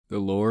The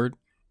Lord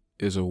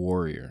is a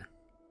warrior.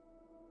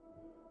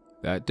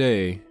 That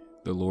day,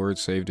 the Lord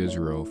saved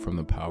Israel from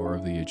the power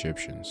of the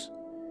Egyptians,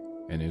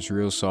 and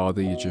Israel saw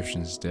the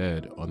Egyptians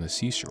dead on the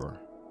seashore.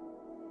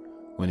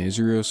 When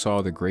Israel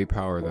saw the great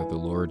power that the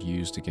Lord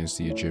used against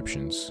the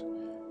Egyptians,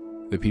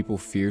 the people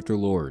feared the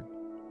Lord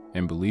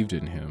and believed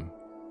in him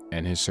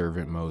and his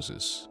servant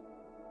Moses.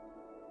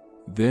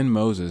 Then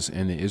Moses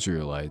and the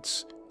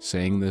Israelites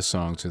sang this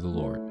song to the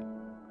Lord.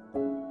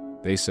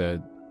 They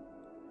said,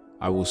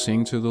 "I will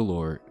sing to the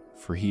Lord,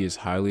 for he is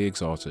highly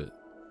exalted.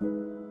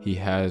 He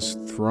has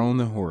thrown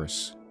the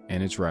horse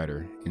and its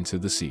rider into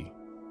the sea.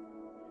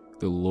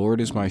 The Lord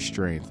is my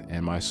strength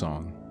and my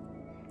song.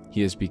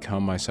 He has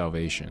become my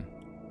salvation.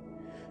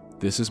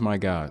 This is my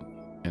God,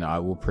 and I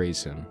will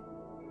praise him.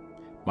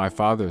 My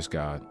father's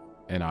God,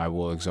 and I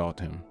will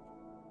exalt him.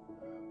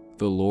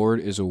 The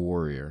Lord is a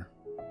warrior.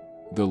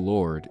 The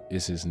Lord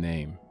is his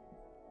name.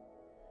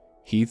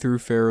 He threw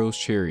Pharaoh's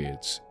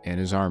chariots and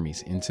his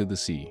armies into the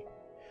sea.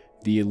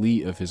 The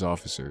elite of his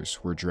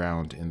officers were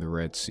drowned in the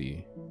Red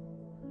Sea.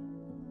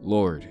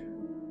 Lord,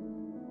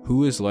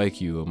 who is like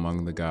you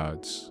among the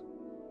gods?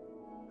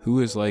 Who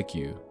is like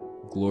you,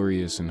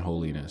 glorious in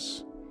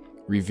holiness,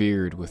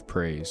 revered with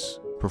praise,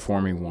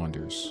 performing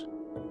wonders?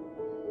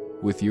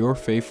 With your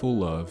faithful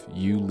love,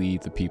 you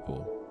lead the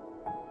people.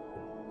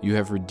 You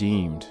have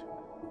redeemed.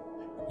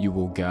 You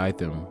will guide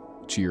them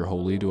to your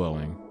holy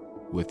dwelling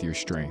with your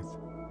strength.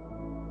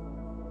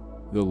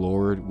 The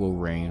Lord will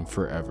reign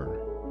forever."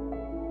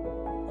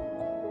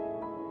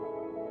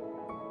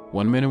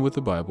 1 Minute with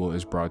the Bible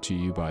is brought to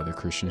you by the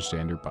Christian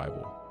Standard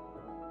Bible.